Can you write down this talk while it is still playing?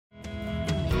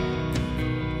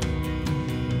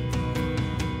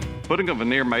Putting a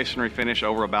veneer masonry finish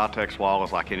over a Bautex wall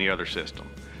is like any other system.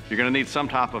 You're going to need some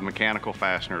type of mechanical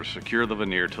fastener to secure the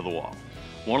veneer to the wall.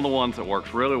 One of the ones that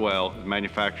works really well is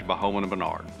manufactured by Holman &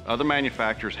 Barnard. Other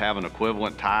manufacturers have an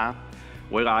equivalent tie.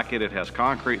 We like it. It has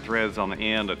concrete threads on the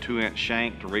end, a 2-inch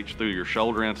shank to reach through your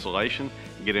shoulder insulation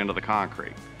and get into the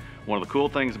concrete. One of the cool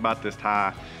things about this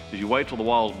tie is you wait till the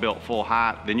wall is built full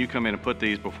height, then you come in and put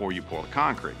these before you pour the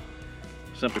concrete.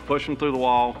 Simply push them through the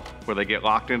wall where they get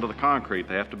locked into the concrete.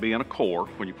 They have to be in a core.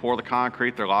 When you pour the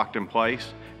concrete, they're locked in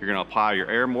place. You're going to apply your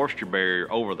air moisture barrier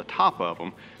over the top of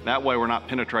them. That way we're not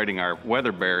penetrating our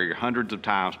weather barrier hundreds of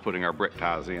times putting our brick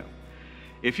ties in.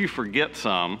 If you forget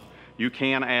some, you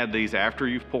can add these after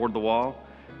you've poured the wall.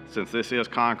 Since this is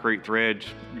concrete threads,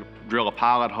 you drill a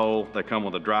pilot hole. They come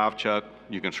with a drive chuck.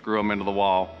 You can screw them into the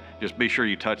wall. Just be sure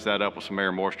you touch that up with some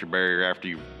air moisture barrier after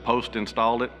you've post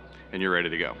installed it, and you're ready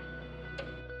to go.